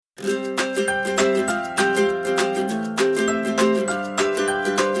Welcome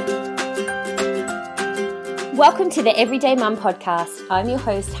to the Everyday Mum Podcast. I'm your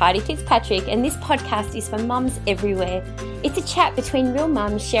host, Heidi Fitzpatrick, and this podcast is for mums everywhere. It's a chat between real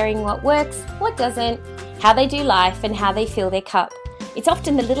mums sharing what works, what doesn't, how they do life, and how they fill their cup. It's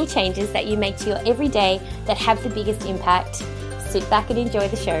often the little changes that you make to your everyday that have the biggest impact. Sit back and enjoy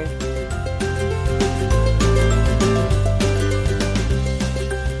the show.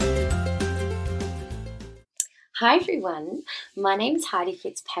 Hi everyone, my name is Heidi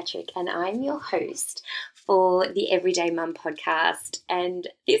Fitzpatrick and I'm your host for the Everyday Mum podcast, and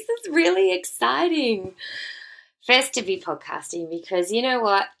this is really exciting. First to be podcasting because you know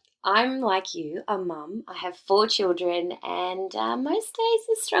what? I'm like you, a mum. I have 4 children and most days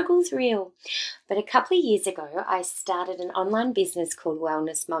the struggle's real. But a couple of years ago, I started an online business called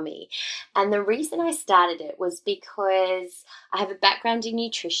Wellness Mummy. And the reason I started it was because I have a background in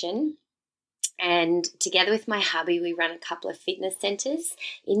nutrition. And together with my hubby, we run a couple of fitness centres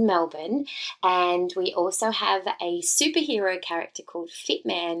in Melbourne. And we also have a superhero character called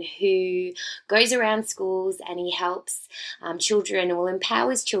Fitman who goes around schools and he helps children or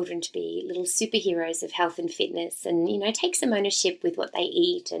empowers children to be little superheroes of health and fitness and, you know, takes some ownership with what they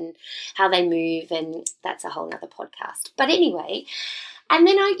eat and how they move. And that's a whole nother podcast. But anyway, and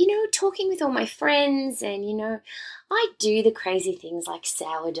then I, talking with all my friends and, I do the crazy things like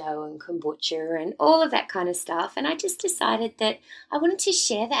sourdough and kombucha and all of that kind of stuff. And I just decided that I wanted to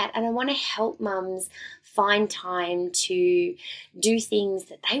share that and I want to help mums find time to do things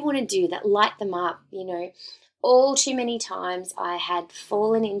that they want to do that light them up. All too many times I had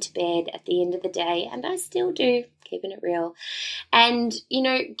fallen into bed at the end of the day, and I still do, keeping it real. And,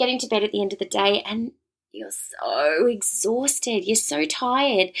 getting to bed at the end of the day and you're so exhausted, you're so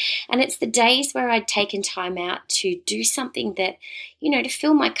tired. And it's the days where I'd taken time out to do something that, to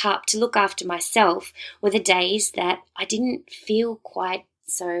fill my cup, to look after myself, were the days that I didn't feel quite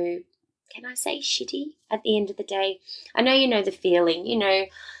so, can I say shitty at the end of the day? I know you know the feeling,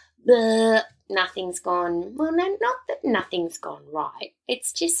 nothing's gone. Well, no, not that nothing's gone right.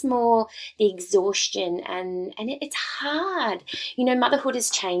 It's just more the exhaustion and it's hard. Motherhood has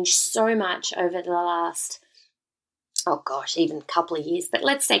changed so much over the last, even a couple of years. But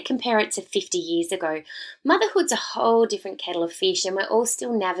let's say compare it to 50 years ago. Motherhood's a whole different kettle of fish and we're all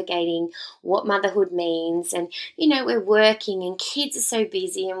still navigating what motherhood means. And, we're working and kids are so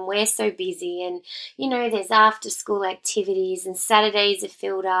busy and we're so busy and, there's after school activities and Saturdays are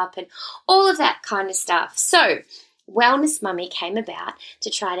filled up and all of that kind of stuff. So Wellness Mummy came about to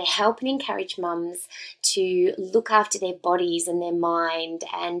try to help and encourage mums to look after their bodies and their mind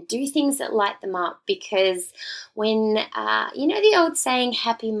and do things that light them up, because when, the old saying,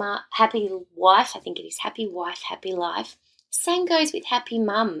 happy wife, I think it is, happy wife, happy life, same goes with happy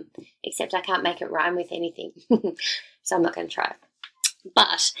mum, except I can't make it rhyme with anything, so I'm not going to try.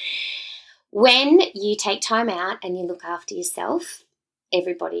 But when you take time out and you look after yourself,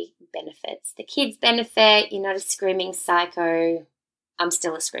 everybody benefits. The kids benefit. You're not a screaming psycho. I'm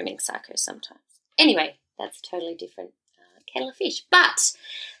still a screaming psycho sometimes. Anyway, that's a totally different kettle of fish. But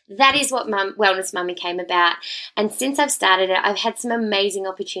that is what Wellness Mummy came about. And since I've started it, I've had some amazing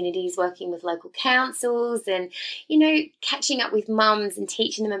opportunities working with local councils and, catching up with mums and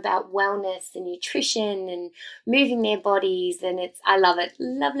teaching them about wellness and nutrition and moving their bodies. And I love it.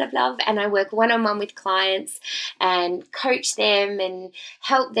 Love, love, love. And I work one-on-one with clients and coach them and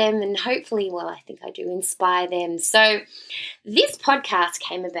help them and hopefully, I think I do inspire them. So this podcast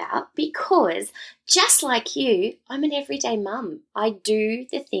came about because just like you, I'm an everyday mum. I do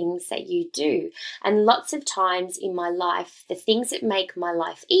the things that you do. And lots of times in my life, the things that make my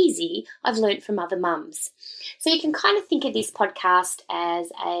life easy, I've learned from other mums. So you can kind of think of this podcast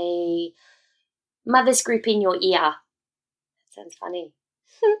as a mother's group in your ear. That sounds funny.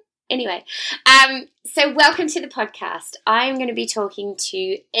 Anyway, so welcome to the podcast. I'm going to be talking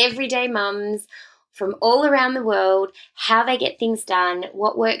to everyday mums from all around the world, how they get things done,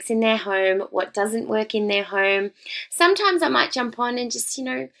 what works in their home, what doesn't work in their home. Sometimes I might jump on and just,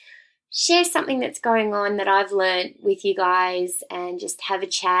 share something that's going on that I've learned with you guys and just have a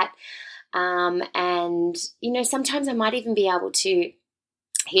chat. And, sometimes I might even be able to,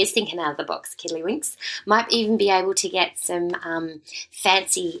 here's thinking out of the box, kiddlywinks, might even be able to get some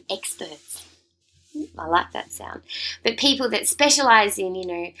fancy experts. I like that sound. But people that specialise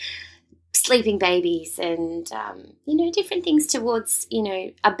in, sleeping babies and, different things towards,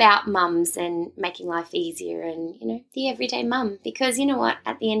 about mums and making life easier and, the everyday mum. Because you know what?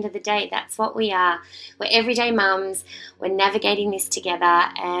 At the end of the day, that's what we are. We're everyday mums. We're navigating this together,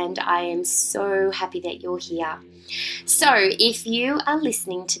 and I am so happy that you're here. So if you are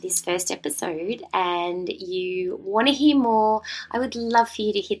listening to this first episode and you want to hear more, I would love for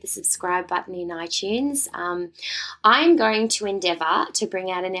you to hit the subscribe button in iTunes. I'm going to endeavour to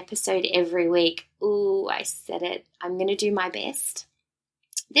bring out an episode every week. Ooh, I said it. I'm going to do my best.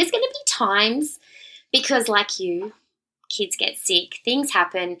 There's going to be times, because like you, kids get sick, things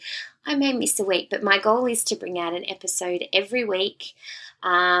happen. I may miss a week, but my goal is to bring out an episode every week.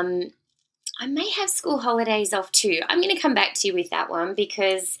 I may have school holidays off too. I'm going to come back to you with that one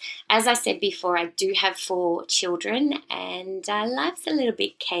because, as I said before, I do have 4 children and life's a little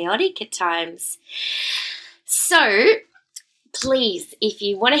bit chaotic at times. So please, if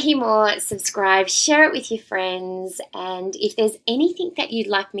you want to hear more, subscribe, share it with your friends, and if there's anything that you'd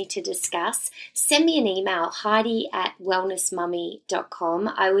like me to discuss, send me an email,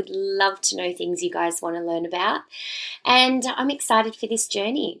 heidi@wellnessmummy.com. I would love to know things you guys want to learn about, and I'm excited for this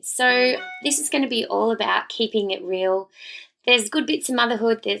journey. So this is going to be all about keeping it real. There's good bits of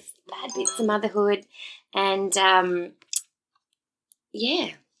motherhood, there's bad bits of motherhood, and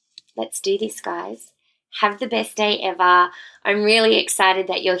let's do this, guys. Have the best day ever. I'm really excited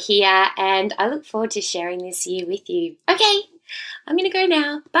that you're here, and I look forward to sharing this year with you. Okay, I'm going to go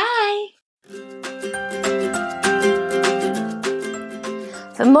now. Bye.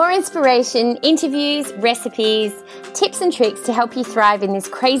 For more inspiration, interviews, recipes, tips and tricks to help you thrive in this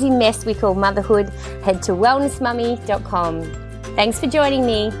crazy mess we call motherhood, head to wellnessmummy.com. Thanks for joining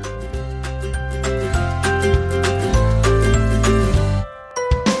me.